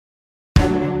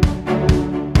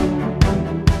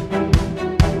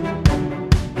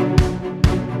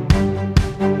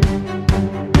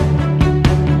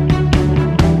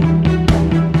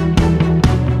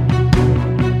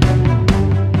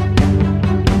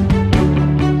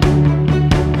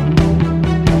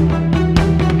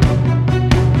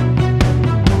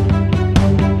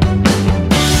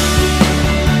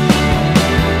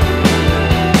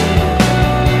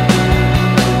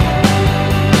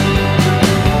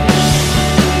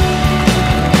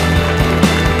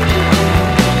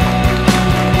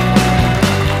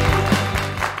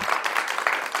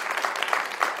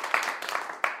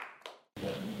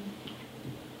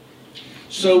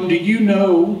So do you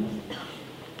know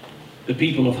the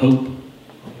people of hope?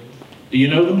 Do you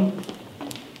know them?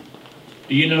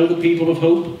 Do you know the people of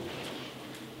hope?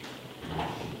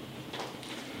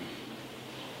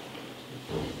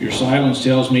 Your silence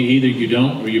tells me either you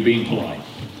don't or you're being polite.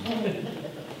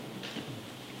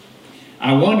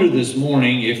 I wonder this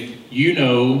morning if you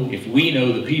know, if we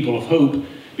know the people of hope,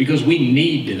 because we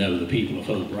need to know the people of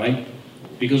hope, right?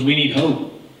 Because we need hope.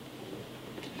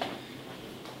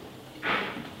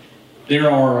 There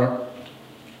are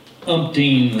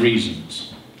umpteen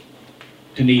reasons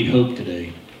to need hope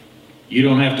today. You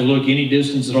don't have to look any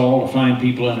distance at all to find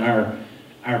people in our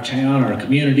town, our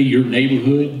community, your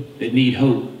neighborhood that need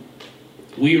hope.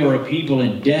 We are a people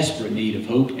in desperate need of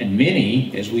hope, and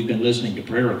many, as we've been listening to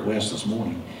prayer requests this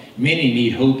morning, many need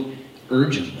hope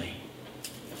urgently.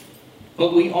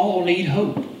 But we all need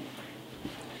hope.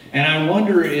 And I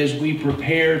wonder, as we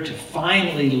prepare to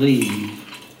finally leave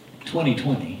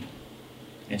 2020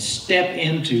 and step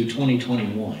into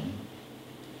 2021,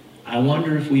 I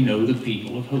wonder if we know the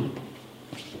people of hope.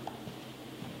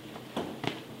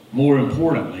 More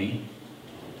importantly,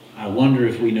 I wonder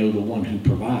if we know the one who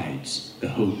provides the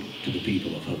hope to the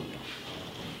people of hope.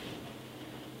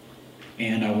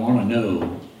 And I want to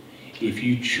know if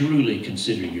you truly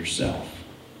consider yourself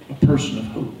a person of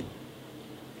hope.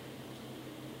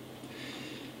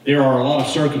 There are a lot of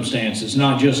circumstances,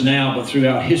 not just now, but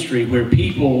throughout history, where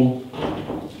people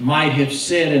might have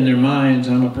said in their minds,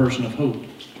 I'm a person of hope.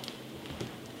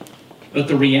 But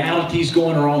the realities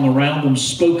going on around them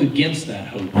spoke against that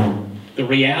hope. The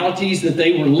realities that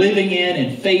they were living in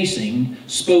and facing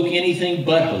spoke anything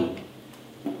but hope.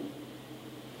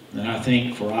 And I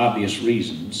think for obvious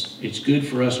reasons, it's good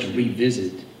for us to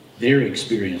revisit their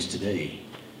experience today,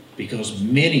 because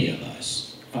many of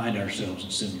us find ourselves in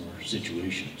similar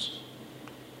situations.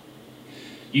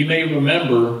 You may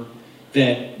remember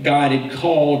that God had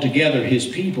called together his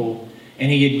people,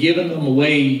 and he had given them a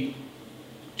way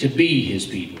to be his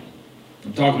people.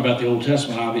 I'm talking about the Old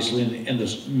Testament, obviously, and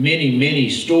the many, many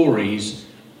stories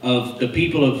of the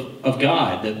people of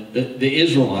God, the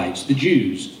Israelites, the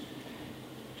Jews.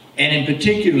 And in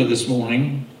particular this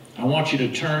morning, I want you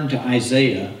to turn to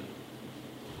Isaiah,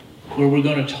 where we're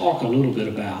going to talk a little bit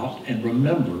about and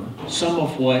remember some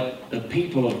of what the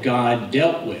people of God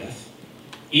dealt with,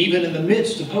 even in the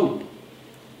midst of hope.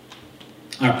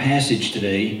 Our passage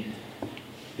today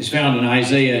is found in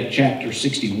Isaiah chapter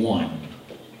 61.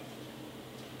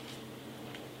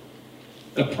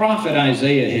 The prophet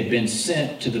Isaiah had been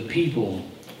sent to the people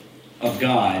of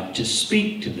God to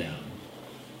speak to them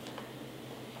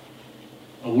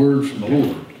a word from the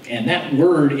Lord. And that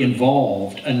word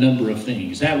involved a number of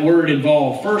things. That word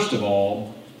involved, first of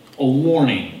all, a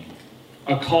warning,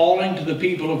 a calling to the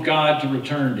people of God to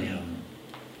return to him,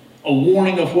 a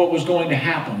warning of what was going to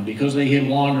happen because they had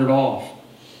wandered off.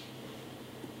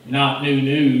 Not new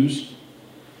news.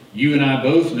 You and I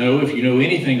both know, if you know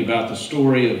anything about the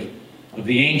story of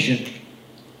the ancient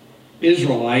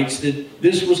Israelites, that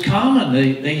this was common.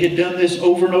 They had done this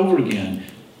over and over again.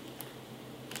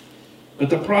 But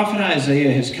the prophet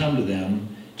Isaiah has come to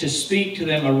them to speak to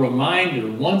them a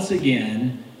reminder once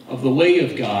again of the way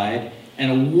of God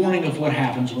and a warning of what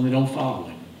happens when they don't follow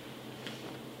him.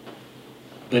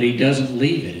 But he doesn't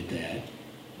leave it at that.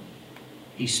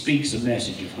 He speaks a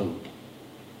message of hope.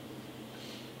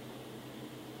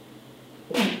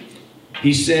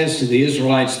 He says to the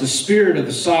Israelites, the Spirit of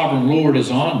the Sovereign Lord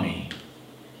is on me,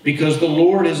 because the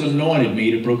Lord has anointed me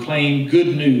to proclaim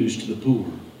good news to the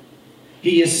poor.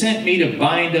 He has sent me to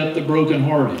bind up the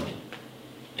brokenhearted,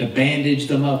 to bandage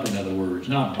them up, in other words.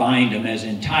 Not bind them as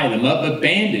in tie them up, but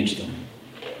bandage them.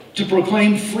 To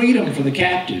proclaim freedom for the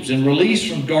captives and release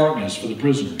from darkness for the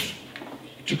prisoners.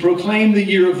 To proclaim the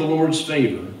year of the Lord's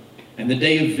favor and the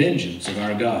day of vengeance of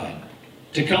our God.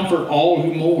 To comfort all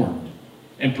who mourn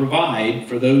and provide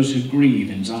for those who grieve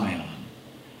in Zion.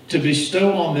 To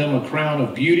bestow on them a crown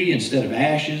of beauty instead of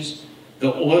ashes,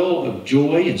 the oil of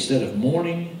joy instead of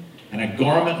mourning, and a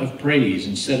garment of praise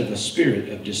instead of a spirit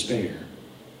of despair.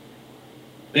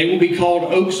 They will be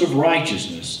called oaks of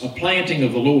righteousness, a planting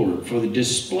of the Lord for the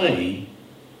display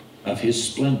of his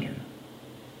splendor.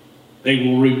 They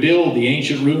will rebuild the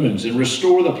ancient ruins and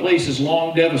restore the places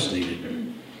long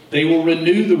devastated. They will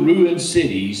renew the ruined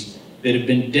cities that have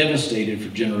been devastated for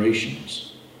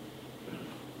generations.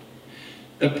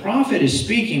 The prophet is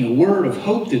speaking a word of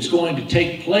hope that's going to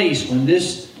take place when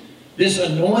this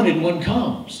anointed one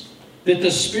comes. That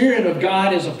the Spirit of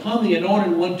God is upon the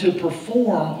anointed one to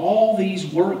perform all these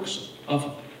works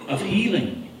of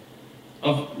healing,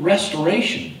 of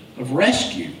restoration, of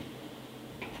rescue.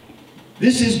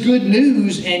 This is good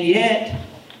news, and yet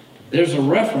there's a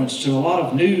reference to a lot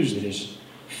of news that is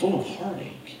full of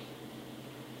heartache,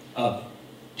 of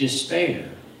despair,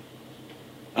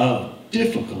 of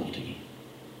difficulty.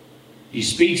 He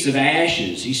speaks of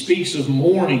ashes. He speaks of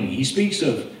mourning. He speaks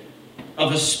of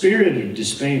a spirit of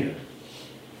despair.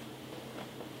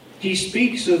 He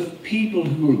speaks of people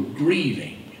who are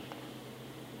grieving.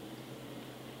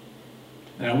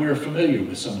 Now, we're familiar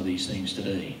with some of these things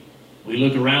today. We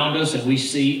look around us and we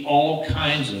see all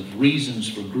kinds of reasons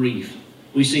for grief.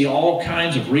 We see all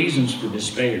kinds of reasons for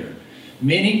despair.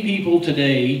 Many people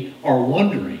today are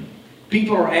wondering.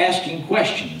 People are asking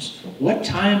questions. What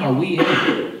time are we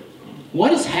in?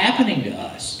 What is happening to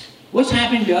us? What's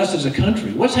happening to us as a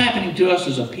country? What's happening to us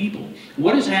as a people?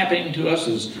 What is happening to us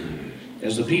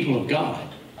as the people of God?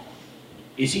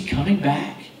 Is he coming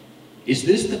back? Is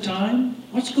this the time?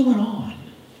 What's going on?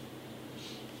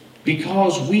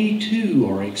 Because we too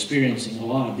are experiencing a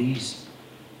lot of these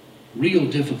real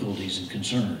difficulties and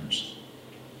concerns.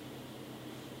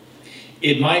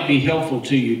 It might be helpful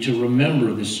to you to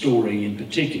remember this story in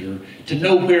particular, to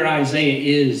know where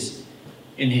Isaiah is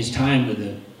in his time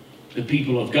with the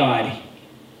people of God.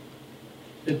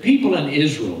 The people in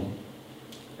Israel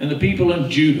and the people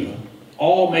in Judah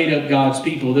all made up God's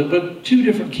people, but two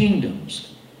different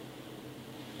kingdoms.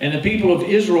 And the people of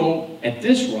Israel at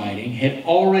this writing had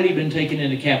already been taken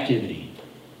into captivity.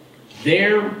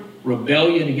 Their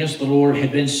rebellion against the Lord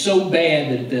had been so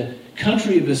bad that the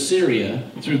country of Assyria,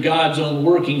 through God's own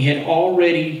working, had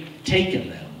already taken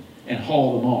them and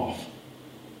hauled them off.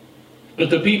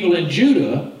 But the people in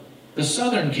Judah, the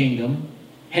southern kingdom,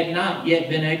 had not yet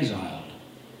been exiled.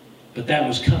 But that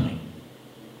was coming.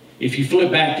 If you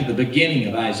flip back to the beginning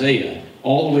of Isaiah,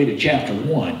 all the way to chapter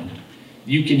 1,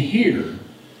 you can hear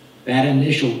that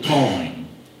initial calling.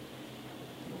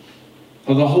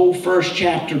 For the whole first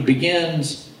chapter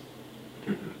begins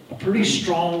a pretty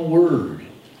strong word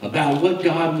about what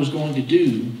God was going to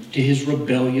do to his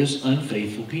rebellious,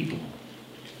 unfaithful people.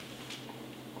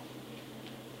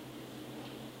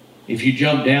 If you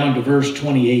jump down to verse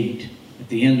 28 at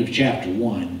the end of chapter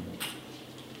 1,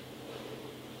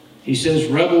 he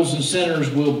says, rebels and sinners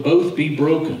will both be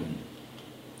broken,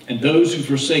 and those who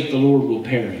forsake the Lord will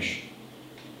perish.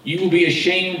 You will be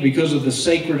ashamed because of the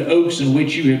sacred oaks in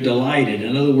which you have delighted.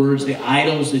 In other words, the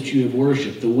idols that you have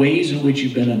worshipped, the ways in which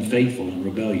you've been unfaithful and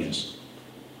rebellious.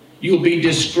 You will be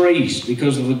disgraced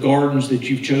because of the gardens that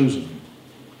you've chosen.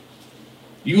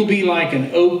 You will be like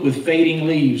an oak with fading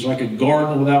leaves, like a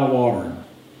garden without water.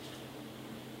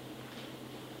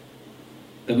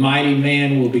 The mighty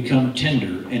man will become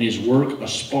tender, and his work a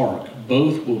spark.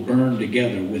 Both will burn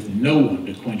together with no one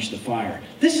to quench the fire.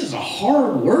 This is a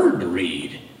hard word to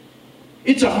read.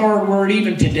 It's a hard word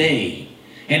even today.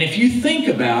 And if you think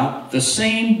about the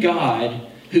same God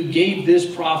who gave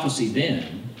this prophecy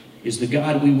then is the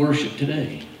God we worship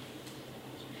today.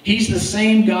 He's the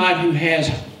same God who has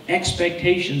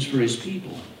expectations for his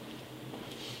people.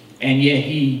 And yet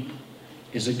he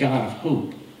is a God of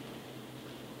hope.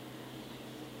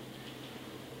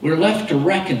 We're left to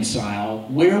reconcile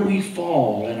where we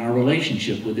fall in our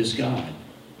relationship with this God.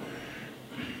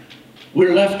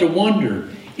 We're left to wonder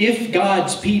if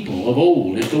God's people of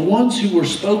old, if the ones who were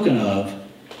spoken of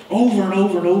over and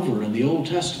over and over in the Old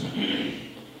Testament,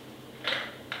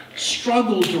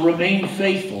 struggled to remain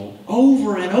faithful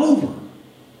over and over,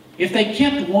 if they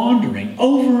kept wandering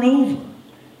over and over,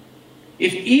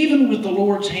 if even with the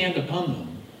Lord's hand upon them,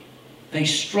 they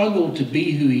struggled to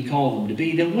be who he called them to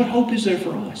be, then what hope is there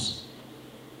for us?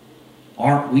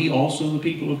 Aren't we also the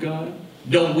people of God?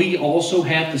 Don't we also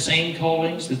have the same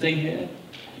callings that they had?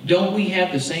 Don't we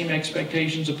have the same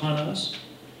expectations upon us?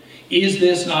 Is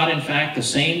this not, in fact, the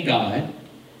same God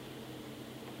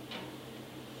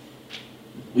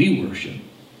we worship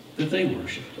that they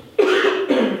worship?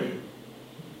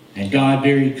 And God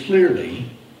very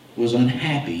clearly was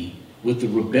unhappy with the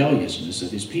rebelliousness of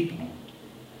his people.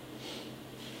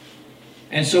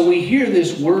 And so we hear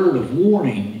this word of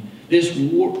warning, this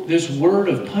word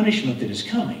of punishment that is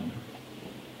coming.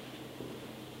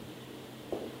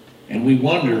 And we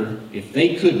wonder, if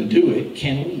they couldn't do it,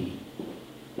 can we?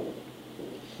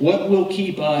 What will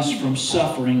keep us from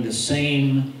suffering the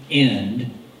same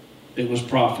end that was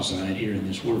prophesied here in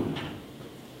this word?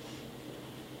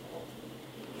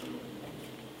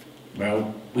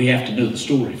 Well, we have to know the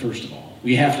story, first of all.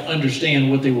 We have to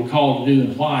understand what they were called to do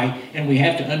and why, and we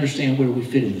have to understand where we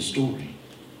fit in the story.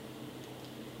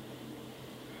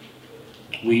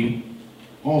 We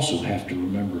also have to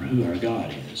remember who our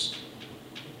God is,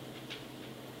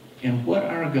 and what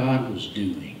our God was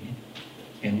doing,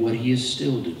 and what he is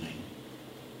still doing.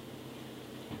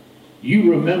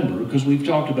 You remember, because we've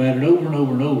talked about it over and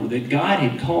over and over, that God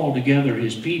had called together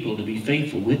his people to be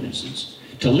faithful witnesses,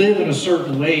 to live in a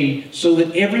certain way so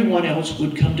that everyone else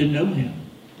would come to know him,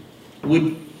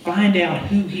 would find out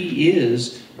who he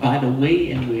is by the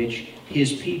way in which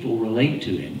his people relate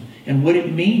to him and what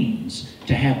it means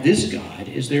to have this God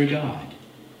as their God.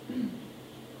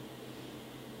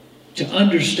 To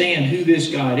understand who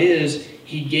this God is,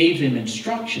 he gave them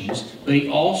instructions, but he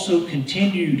also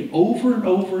continued over and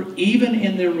over, even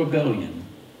in their rebellion,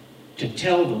 to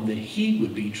tell them that he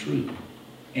would be true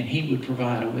and he would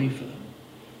provide a way for them.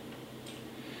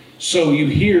 So you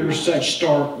hear such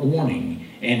stark warning,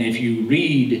 and if you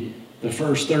read the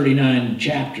first 39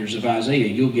 chapters of Isaiah,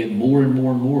 you'll get more and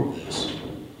more and more of this.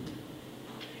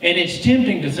 And it's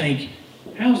tempting to think,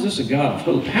 how is this a God of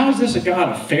hope? How is this a God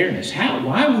of fairness?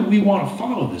 Why would we want to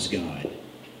follow this God?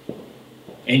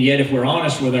 And yet, if we're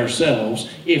honest with ourselves,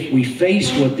 if we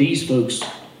face what these folks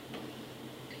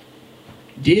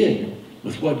did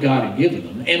with what God had given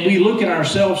them, and we look at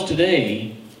ourselves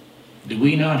today, do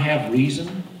we not have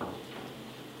reason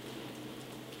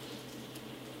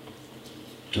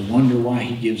to wonder why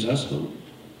he gives us hope?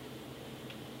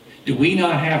 Do we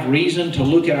not have reason to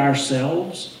look at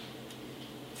ourselves,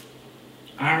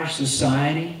 our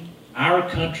society, our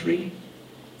country,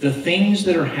 the things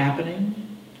that are happening,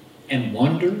 and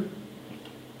wonder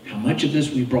how much of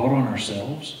this we brought on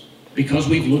ourselves because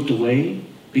we've looked away,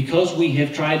 because we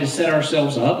have tried to set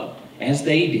ourselves up as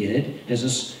they did, as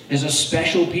a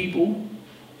special people?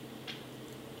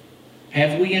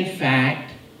 Have we in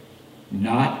fact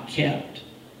not kept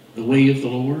the way of the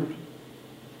Lord?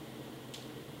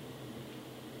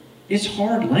 It's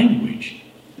hard language.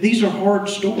 These are hard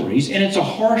stories, and it's a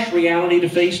harsh reality to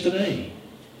face today.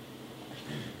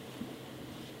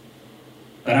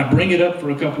 But I bring it up for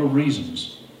a couple of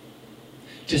reasons.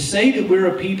 To say that we're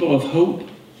a people of hope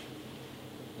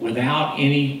without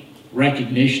any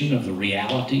recognition of the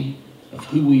reality of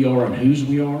who we are and whose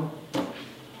we are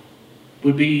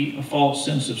would be a false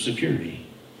sense of security.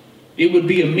 It would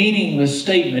be a meaningless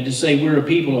statement to say we're a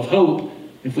people of hope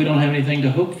if we don't have anything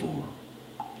to hope for.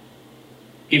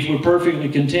 If we're perfectly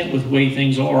content with the way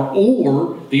things are,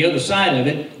 or the other side of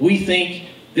it, we think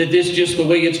that this is just the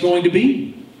way it's going to be.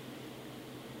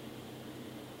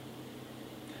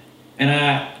 And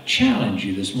I challenge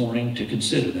you this morning to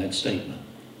consider that statement.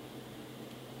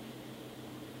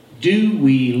 Do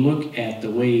we look at the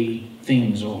way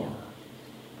things are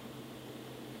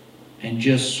and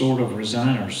just sort of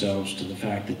resign ourselves to the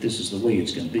fact that this is the way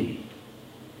it's going to be?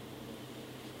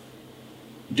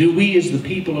 Do we, as the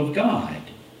people of God,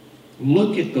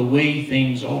 look at the way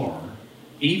things are,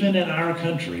 even in our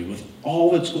country with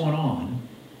all that's going on,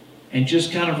 and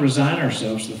just kind of resign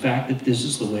ourselves to the fact that this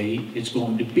is the way it's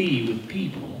going to be with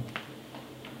people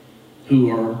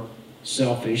who are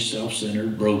selfish,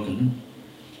 self-centered, broken,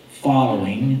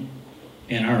 following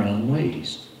in our own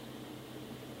ways?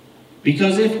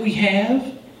 Because if we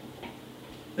have,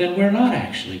 then we're not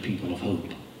actually people of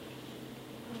hope.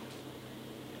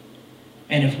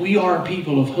 And if we are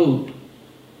people of hope,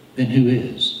 then who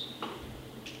is?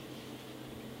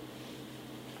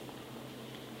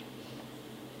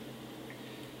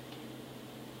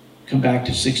 Come back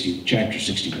to chapter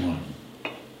 61.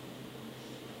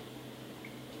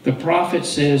 The prophet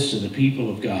says to the people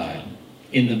of God,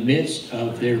 in the midst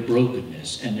of their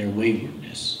brokenness and their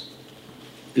waywardness,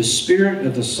 the Spirit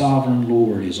of the sovereign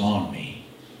Lord is on me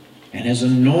and has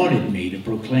anointed me to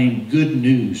proclaim good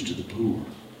news to the poor,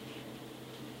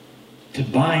 to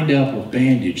bind up or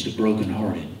bandage the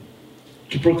brokenhearted,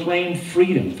 to proclaim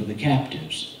freedom for the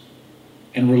captives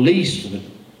and release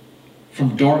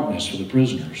from darkness for the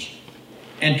prisoners,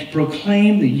 and to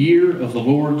proclaim the year of the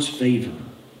Lord's favor.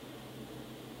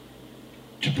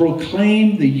 To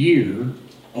proclaim the year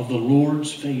of the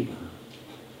Lord's favor.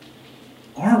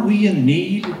 Aren't we in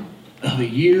need of a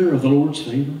year of the Lord's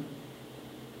favor?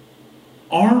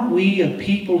 Aren't we a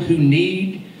people who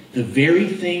need the very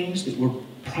things that were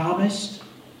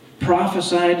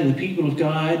prophesied to the people of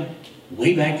God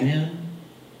way back then,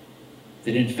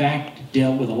 that in fact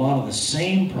dealt with a lot of the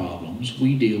same problems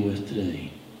we deal with today?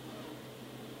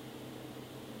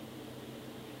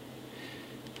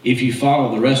 If you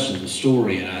follow the rest of the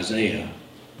story in Isaiah,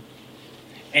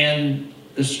 and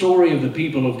the story of the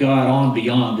people of God on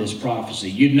beyond this prophecy,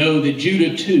 you'd know that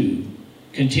Judah too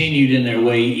continued in their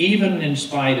way, even in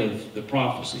spite of the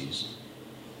prophecies,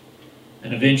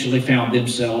 and eventually found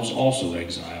themselves also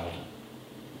exiled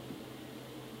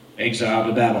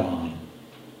to Babylon.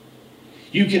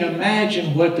 You can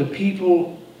imagine what the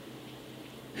people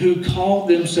who called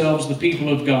themselves the people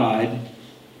of God,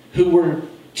 who were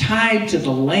tied to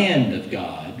the land of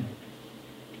God,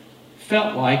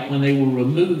 felt like when they were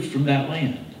removed from that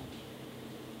land.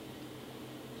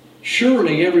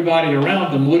 Surely everybody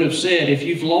around them would have said, if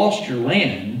you've lost your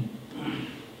land,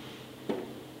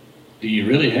 do you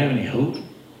really have any hope?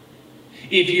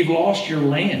 If you've lost your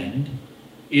land,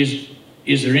 is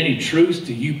there any truth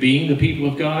to you being the people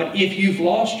of God? If you've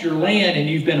lost your land and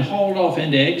you've been hauled off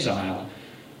into exile,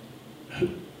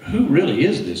 who really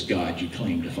is this God you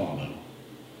claim to follow?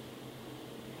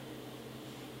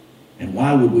 And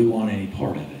why would we want any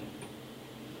part of it?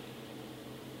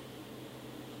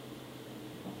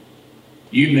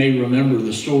 You may remember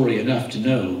the story enough to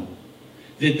know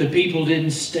that the people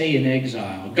didn't stay in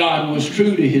exile. God was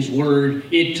true to His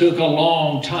word. It took a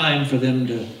long time for them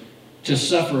to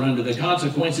suffer under the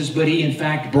consequences, but He in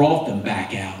fact brought them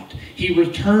back out. He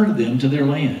returned them to their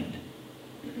land,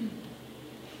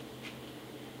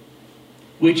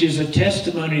 which is a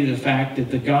testimony to the fact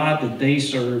that the God that they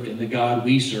served and the God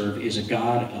we serve is a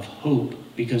God of hope,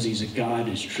 because He's a God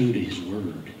who's true to His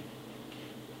word.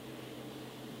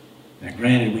 Now,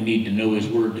 granted, we need to know His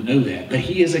word to know that, but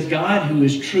He is a God who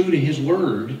is true to His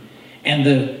word, and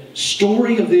the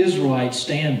story of the Israelites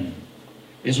stand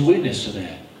as witness to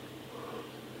that.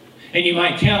 And you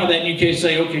might counter that and you can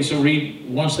say, okay, so read,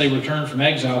 once they returned from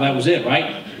exile, that was it,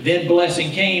 right? Then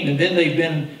blessing came, and then they've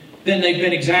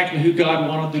been exactly who God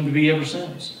wanted them to be ever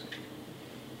since,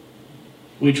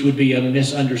 which would be a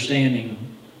misunderstanding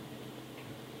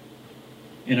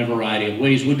in a variety of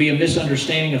ways, would be a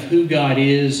misunderstanding of who God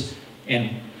is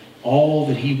and all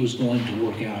that He was going to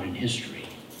work out in history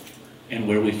and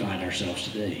where we find ourselves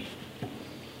today.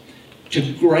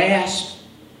 To grasp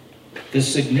the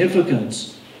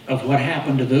significance of what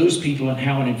happened to those people and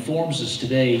how it informs us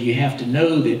today, you have to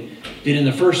know that in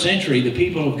the first century, the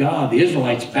people of God, the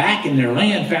Israelites back in their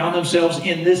land, found themselves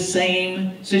in this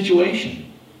same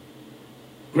situation.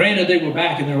 Granted, they were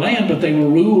back in their land, but they were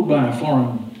ruled by a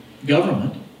foreign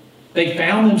government. They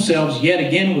found themselves yet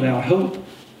again without hope.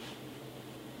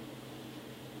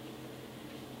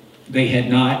 They had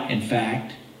not, in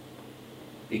fact,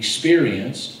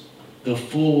 experienced the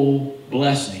full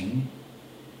blessing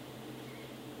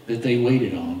that they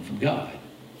waited on from God.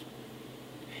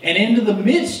 And into the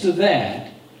midst of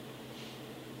that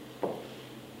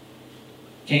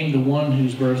came the one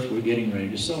whose birth we're getting ready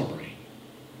to celebrate.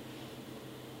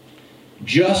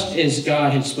 Just as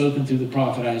God had spoken through the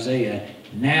prophet Isaiah,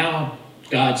 now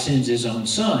God sends His own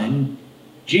Son,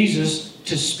 Jesus,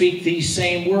 to speak these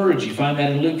same words. You find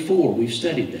that in Luke 4. We've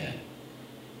studied that.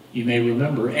 You may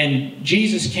remember. And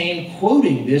Jesus came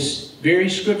quoting this very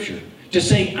scripture to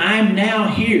say, I'm now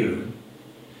here.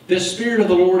 The Spirit of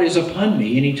the Lord is upon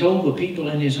me. And He told the people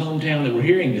in His hometown that were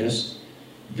hearing this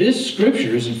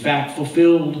scripture is in fact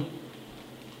fulfilled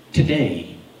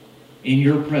today in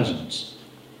your presence.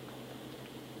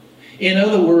 In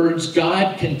other words,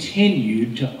 God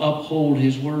continued to uphold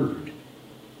His word.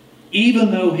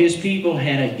 Even though His people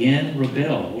had again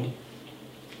rebelled,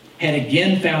 had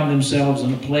again found themselves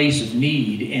in a place of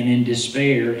need and in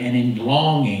despair and in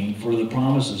longing for the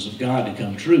promises of God to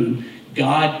come true,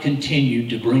 God continued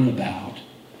to bring about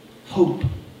hope.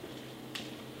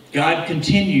 God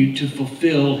continued to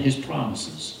fulfill His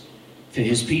promises to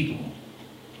His people.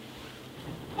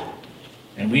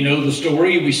 And we know the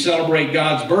story. We celebrate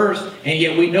God's birth, and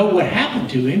yet we know what happened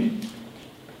to Him.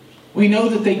 We know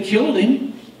that they killed Him,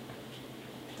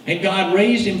 and God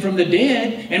raised Him from the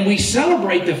dead, and we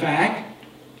celebrate the fact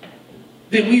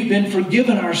that we've been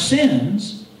forgiven our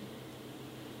sins.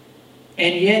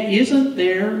 And yet, isn't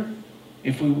there,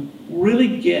 if we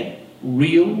really get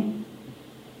real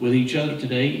with each other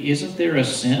today, isn't there a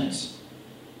sense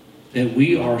that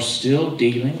we are still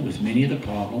dealing with many of the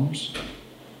problems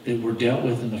that were dealt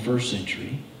with in the first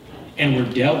century and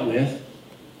were dealt with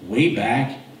way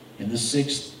back in the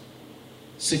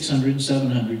 600 and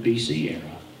 700 BC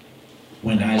era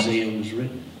when Isaiah was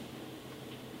written?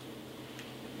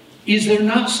 Is there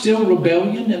not still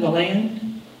rebellion in the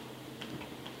land?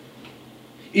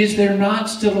 Is there not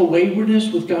still a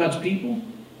waywardness with God's people?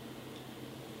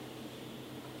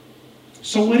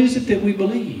 So what is it that we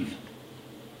believe?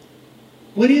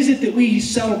 What is it that we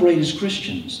celebrate as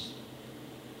Christians?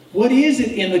 What is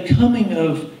it in the coming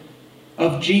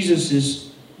of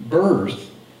Jesus'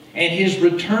 birth and His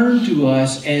return to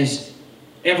us as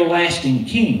everlasting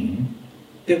King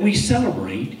that we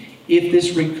celebrate if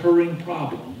this recurring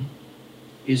problem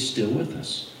is still with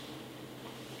us?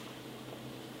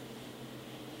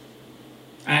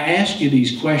 I ask you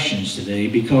these questions today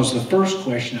because the first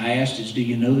question I asked is, do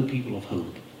you know the people of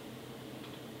hope?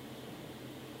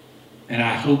 And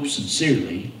I hope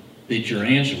sincerely that your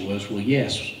answer was, well,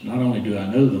 yes, not only do I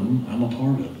know them, I'm a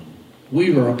part of them.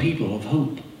 We are a people of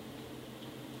hope.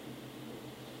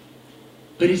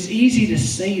 But it's easy to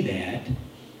say that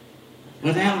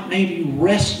without maybe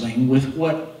wrestling with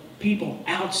what people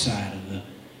outside of the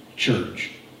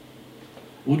church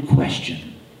would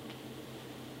question.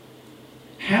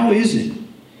 How is it,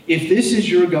 if this is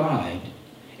your God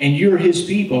and you're His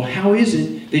people, how is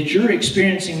it that you're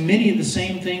experiencing many of the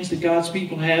same things that God's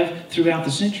people have throughout the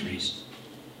centuries?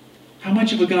 How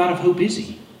much of a God of hope is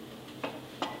He?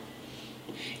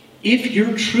 If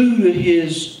you're true to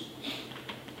His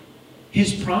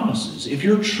promises, if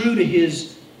you're true to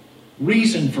His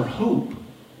reason for hope,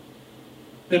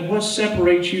 then what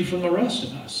separates you from the rest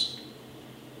of us?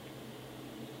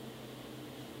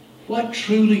 What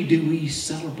truly do we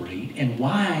celebrate, and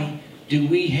why do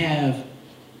we have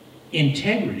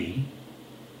integrity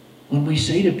when we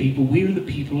say to people, we are the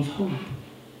people of hope?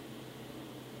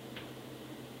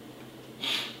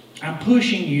 I'm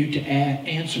pushing you to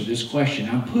answer this question.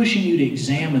 I'm pushing you to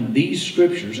examine these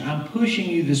scriptures. I'm pushing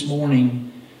you this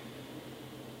morning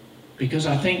because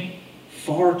I think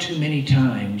far too many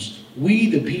times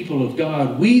we, the people of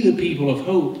God, we, the people of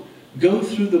hope, go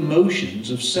through the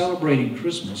motions of celebrating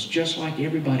Christmas just like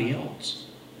everybody else.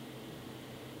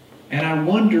 And I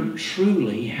wonder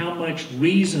truly how much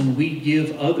reason we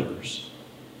give others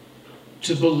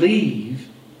to believe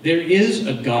there is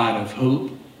a God of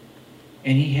hope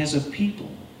and He has a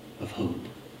people of hope.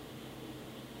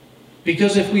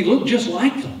 Because if we look just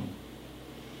like them,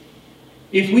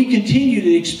 if we continue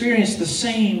to experience the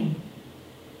same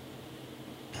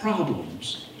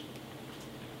problems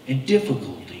and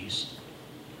difficulties,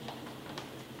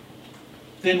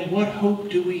 then what hope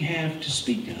do we have to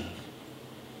speak of?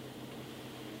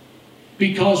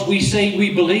 Because we say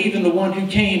we believe in the one who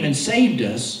came and saved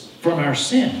us from our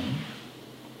sin,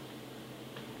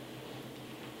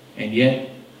 and yet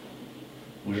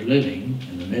we're living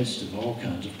in the midst of all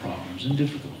kinds of problems and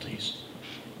difficulties.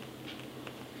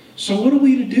 So what are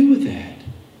we to do with that?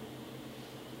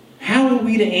 How are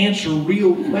we to answer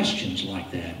real questions like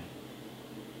that?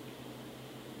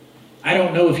 I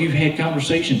don't know if you've had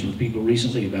conversations with people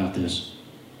recently about this,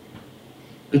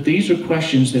 but these are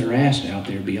questions that are asked out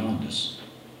there beyond us.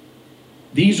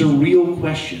 These are real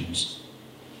questions.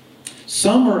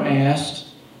 Some are asked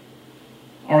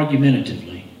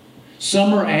argumentatively.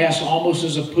 Some are asked almost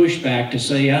as a pushback to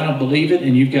say, I don't believe it,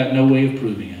 and you've got no way of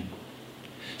proving it.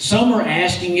 Some are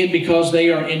asking it because they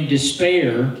are in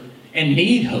despair and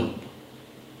need hope,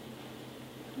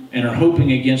 and are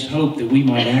hoping against hope that we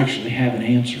might actually have an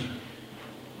answer.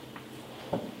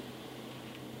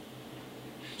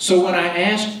 So when I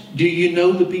ask, do you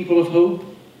know the people of hope?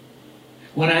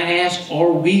 When I ask,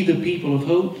 are we the people of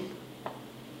hope?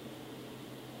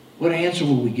 What answer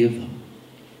will we give them?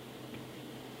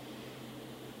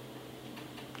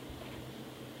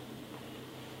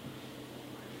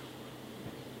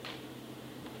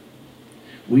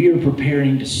 We are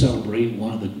preparing to celebrate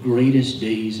one of the greatest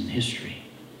days in history.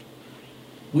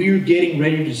 We are getting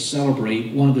ready to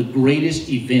celebrate one of the greatest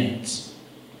events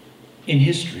in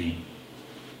history.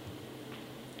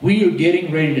 We are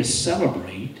getting ready to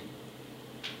celebrate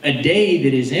a day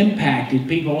that has impacted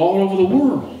people all over the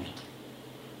world.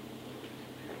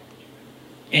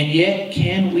 And yet,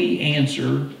 can we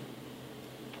answer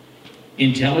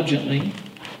intelligently,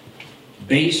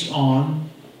 based on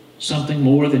something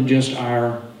more than just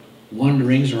our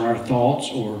wonderings or our thoughts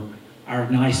or our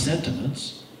nice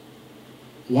sentiments,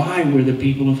 why we're the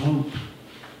people of hope?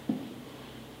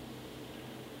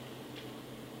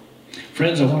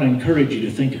 Friends, I want to encourage you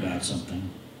to think about something.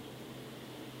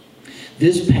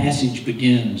 This passage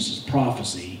begins as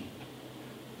prophecy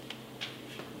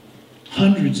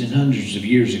hundreds and hundreds of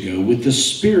years ago with the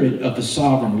Spirit of the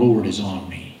Sovereign Lord is on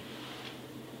me,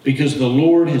 because the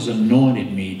Lord has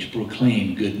anointed me to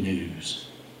proclaim good news.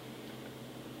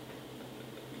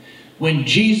 When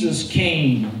Jesus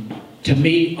came to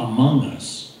meet among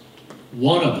us,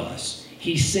 one of us,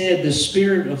 He said, the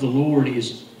Spirit of the Lord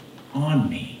is on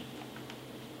me.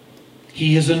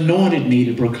 He has anointed me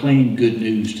to proclaim good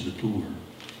news to the poor.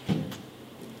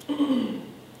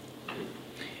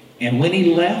 And when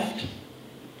He left,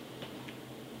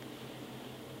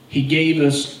 He gave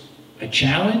us a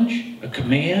challenge, a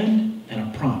command, and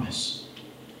a promise.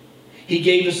 He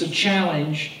gave us a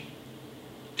challenge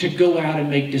to go out and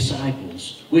make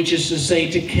disciples, which is to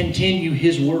say, to continue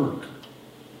His work.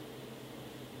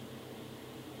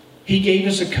 He gave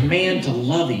us a command to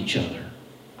love each other.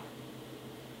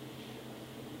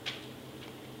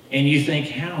 And you think,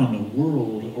 how in the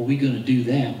world are we going to do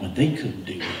that when they couldn't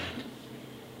do that?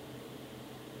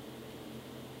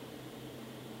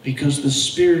 Because the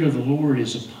Spirit of the Lord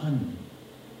is upon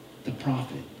the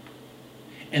prophet.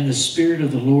 And the Spirit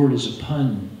of the Lord is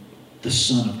upon the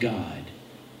Son of God.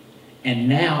 And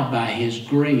now, by His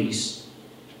grace,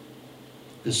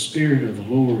 the Spirit of the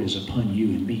Lord is upon you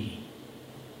and me.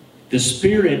 The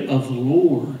Spirit of the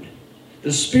Lord,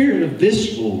 the Spirit of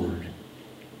this Lord,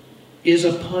 is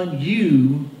upon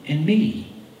you and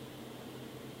me.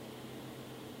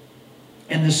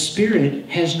 And the Spirit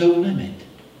has no limit.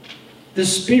 The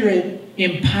Spirit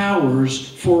empowers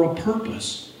for a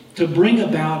purpose, to bring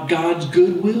about God's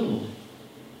goodwill.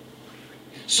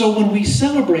 So when we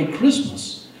celebrate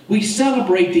Christmas, we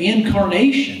celebrate the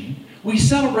incarnation. We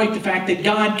celebrate the fact that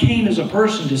God came as a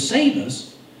person to save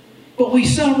us. But we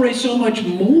celebrate so much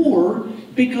more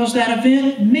because that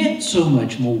event meant so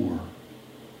much more.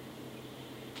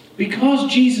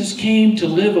 Because Jesus came to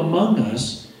live among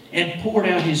us and poured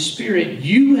out His Spirit,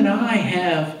 you and I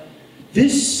have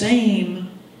this same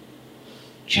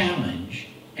challenge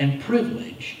and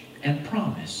privilege and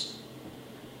promise.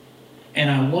 And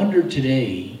I wonder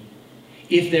today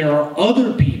if there are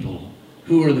other people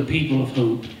who are the people of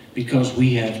hope because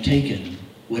we have taken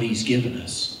what He's given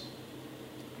us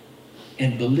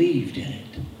and believed in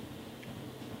it.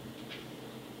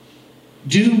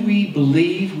 Do we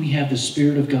believe we have the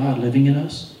Spirit of God living in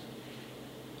us?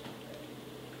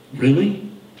 Really?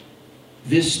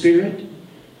 This Spirit?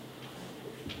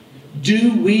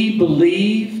 Do we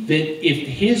believe that if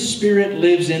His Spirit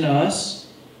lives in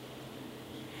us,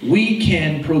 we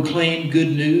can proclaim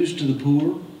good news to the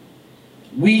poor?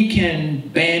 We can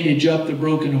bandage up the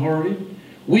brokenhearted?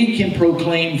 We can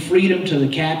proclaim freedom to the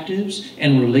captives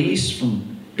and release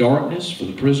from darkness for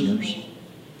the prisoners?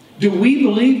 Do we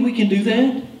believe we can do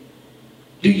that?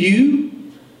 Do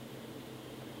you?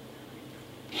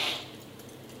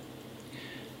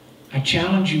 I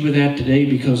challenge you with that today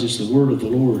because it's the word of the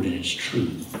Lord and it's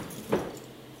true.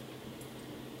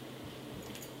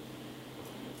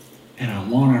 And I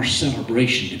want our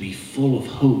celebration to be full of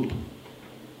hope,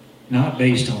 not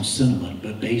based on sentiment,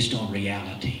 but based on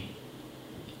reality.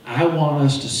 I want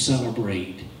us to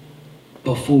celebrate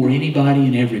before anybody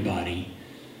and everybody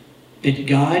that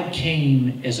God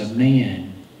came as a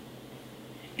man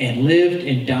and lived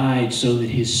and died so that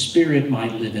His Spirit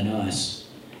might live in us,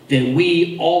 that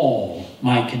we all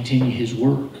might continue His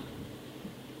work.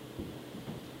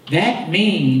 That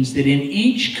means that in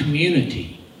each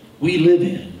community we live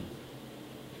in,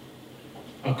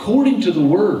 according to the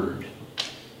Word,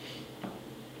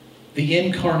 the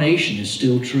incarnation is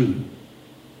still true.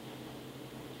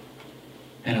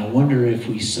 And I wonder if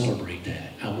we celebrate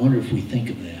that. I wonder if we think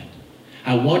of that.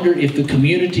 I wonder if the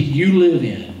community you live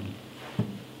in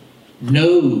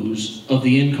knows of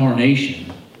the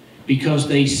incarnation because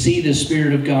they see the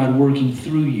Spirit of God working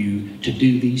through you to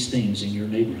do these things in your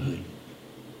neighborhood.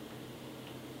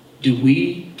 Do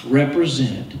we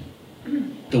represent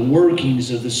the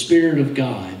workings of the Spirit of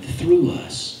God through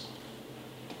us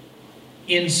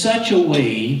in such a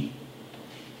way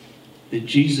that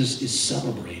Jesus is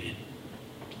celebrated?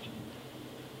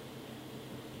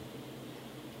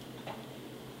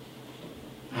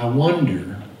 I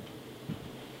wonder,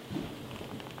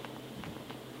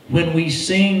 when we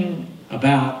sing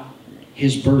about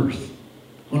His birth,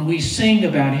 when we sing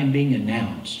about Him being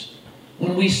announced,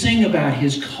 when we sing about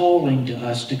His calling to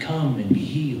us to come and be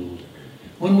healed,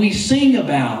 when we sing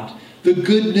about the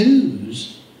good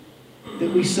news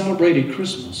that we celebrate at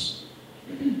Christmas,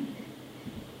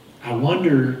 I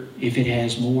wonder if it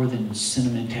has more than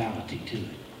sentimentality to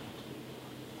it.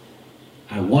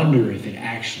 I wonder if it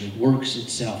actually works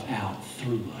itself out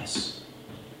through us.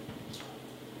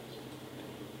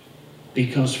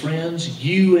 Because, friends,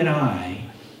 you and I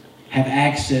have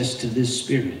access to this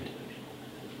Spirit.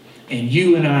 And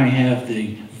you and I have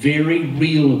the very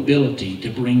real ability to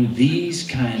bring these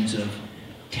kinds of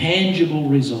tangible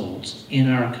results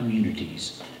in our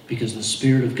communities because the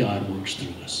Spirit of God works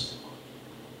through us.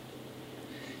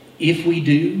 If we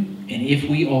do, and if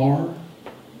we are,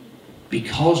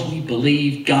 because we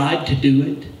believe God to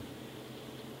do it,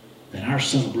 then our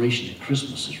celebration at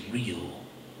Christmas is real.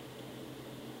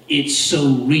 It's so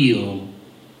real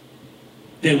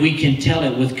that we can tell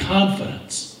it with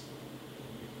confidence.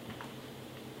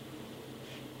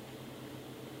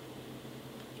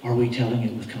 Are we telling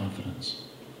it with confidence?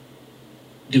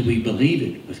 Do we believe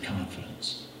it with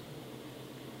confidence?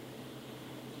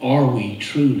 Are we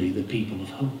truly the people of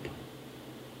hope?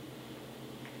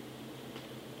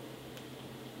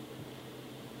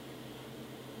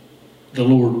 The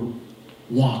Lord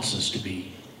wants us to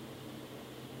be.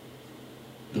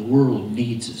 The world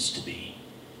needs us to be.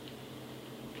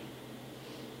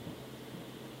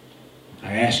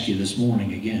 I ask you this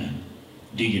morning again,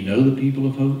 do you know the people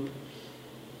of hope?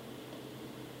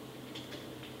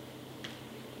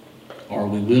 Are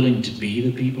we willing to be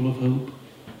the people of hope?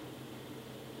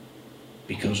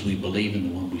 because we believe in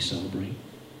the one we celebrate.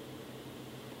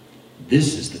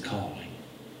 This is the calling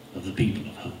of the people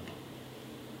of hope.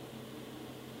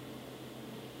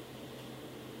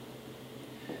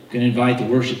 I'm going to invite the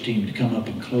worship team to come up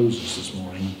and close us this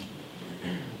morning.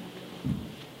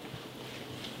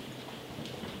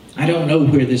 I don't know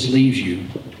where this leaves you.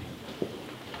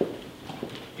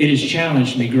 It has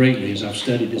challenged me greatly as I've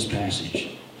studied this passage.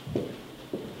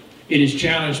 It has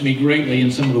challenged me greatly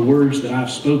in some of the words that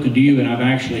I've spoken to you and I've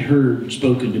actually heard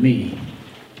spoken to me.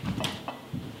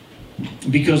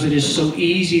 Because it is so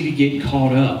easy to get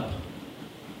caught up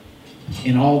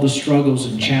in all the struggles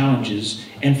and challenges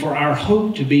and for our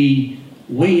hope to be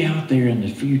way out there in the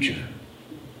future.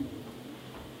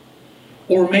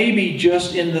 Or maybe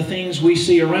just in the things we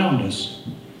see around us.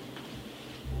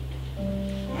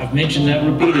 I've mentioned that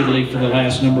repeatedly for the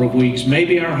last number of weeks.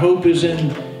 Maybe our hope is in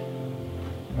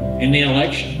the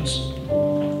elections.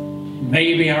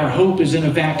 Maybe our hope is in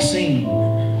a vaccine.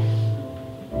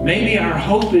 Maybe our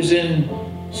hope is in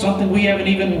something we haven't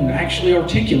even actually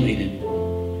articulated.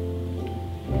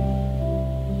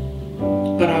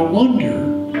 But I wonder,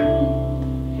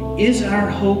 is our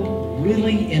hope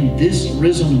really in this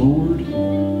risen Lord?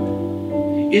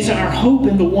 Is our hope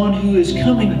in the one who is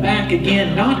coming back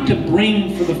again, not to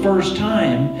bring for the first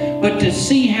time, but to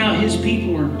see how his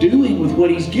people are doing with what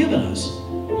he's given us?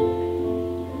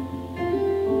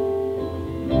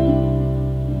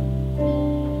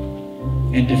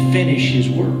 And to finish his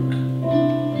work.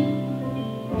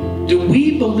 Do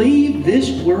we believe this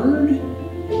word?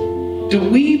 Do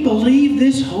we believe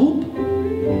this hope?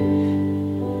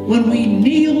 When we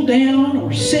kneel down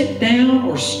or sit down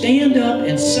or stand up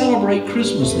and celebrate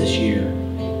Christmas this year,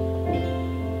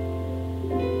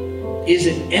 is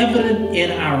it evident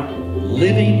in our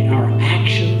living, our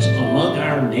actions among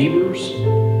our neighbors,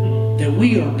 that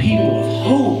we are people of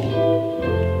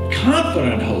hope,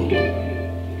 confident hope,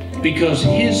 because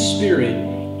his Spirit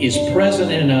is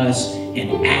present in us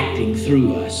and acting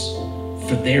through us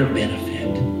for their benefit?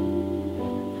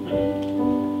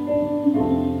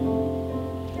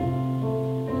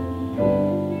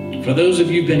 For those of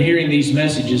you who've been hearing these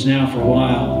messages now for a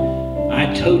while, I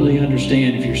totally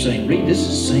understand if you're saying, Reed, this is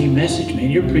the same message, man.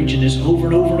 You're preaching this over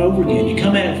and over and over again. You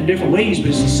come at it from different ways, but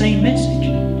it's the same message.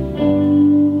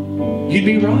 You'd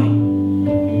be right.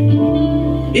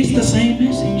 It's the same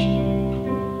message.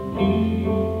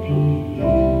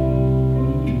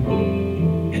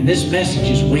 And this message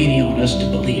is waiting on us to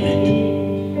believe it.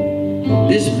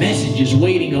 This message is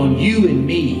waiting on you and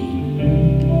me.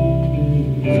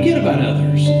 Forget about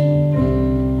others.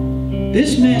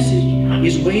 This message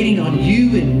is waiting on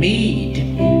you and me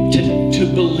to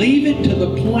believe it to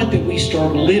the point that we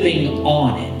start living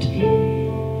on it.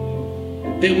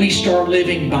 That we start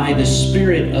living by the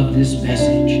Spirit of this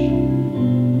message.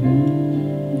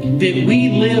 That we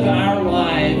live our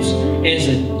lives as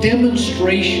a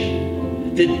demonstration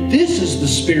that this is the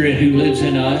Spirit who lives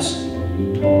in us,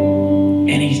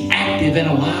 and he's active and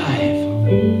alive.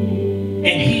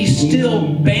 And he's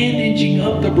still bandaging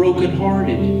up the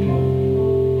brokenhearted.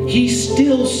 He's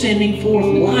still sending forth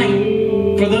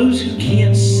light for those who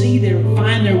can't see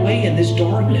find their way in this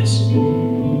darkness.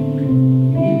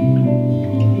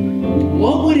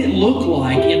 What would it look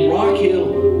like in Rock Hill?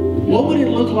 What would it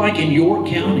look like in York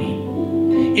County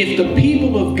if the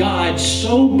people of God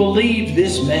so believed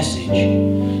this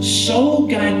message, so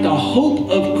got the hope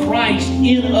of Christ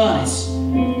in us,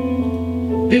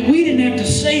 that we didn't have to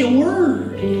say a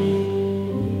word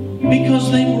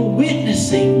because they were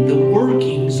witnessing the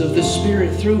workings of the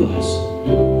Spirit through us?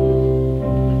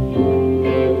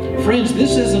 Friends,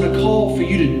 this isn't a call for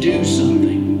you to do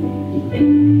something.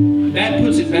 That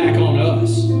puts it back on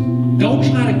us. Don't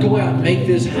try to go out and make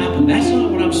this happen. That's not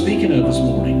what I'm speaking of this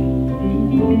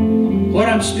morning. What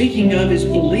I'm speaking of is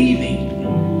believing.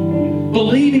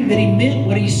 Believing that he meant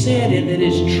what he said and that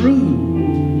it's true.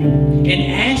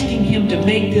 And asking him to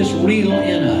make this real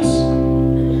in us.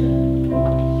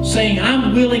 Saying,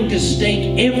 I'm willing to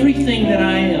stake everything that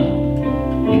I am.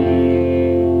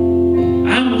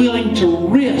 I'm willing to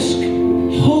risk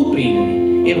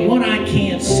hoping in what I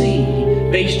can't see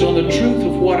based on the truth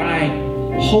of what I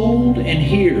hold and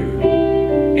hear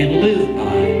and live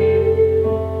by.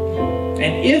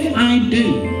 And if I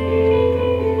do,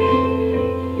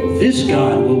 this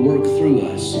God will work through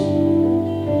us.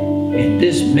 And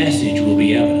this message will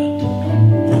be evident.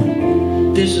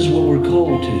 This is what we're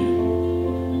called to.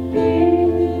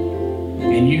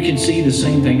 And you can see the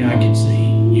same thing I can see.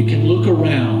 You can look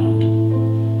around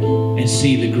and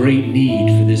see the great need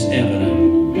for this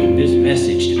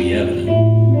message to be evident.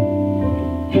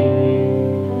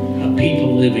 A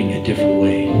people living a different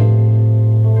way.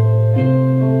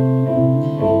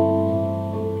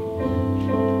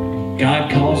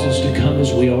 God calls us to come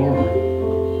as we are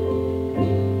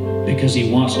because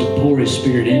He wants to pour His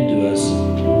Spirit into us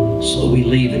so we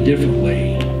leave a different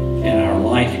way and our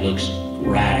life looks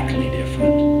radically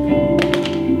different.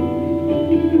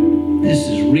 This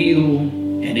is real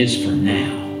and it's for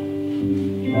now.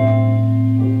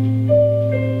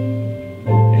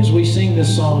 As we sing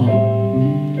this song,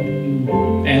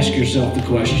 ask yourself the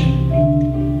question,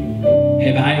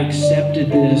 have I accepted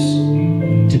this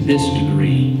to this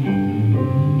degree?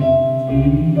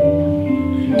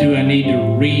 Do I need to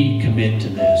recommit to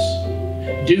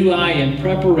this? Do I, in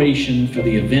preparation for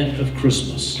the event of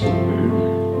Christmas,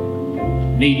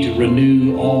 need to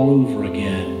renew all over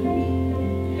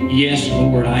again? Yes,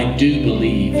 Lord, I do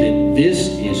believe that this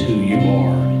is who you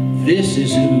are. This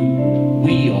is who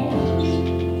we are.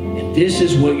 And this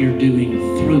is what you're doing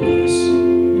through us.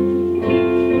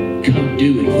 Come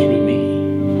do it through me.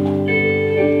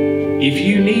 If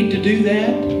you need to do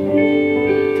that,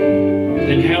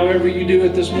 then however you do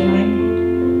it this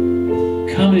morning,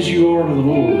 come as you are to the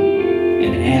Lord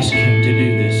and ask Him to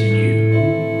do this in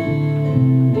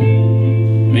you.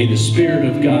 May the Spirit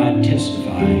of God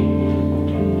testify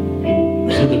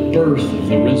to the birth of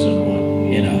the risen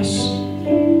one in us.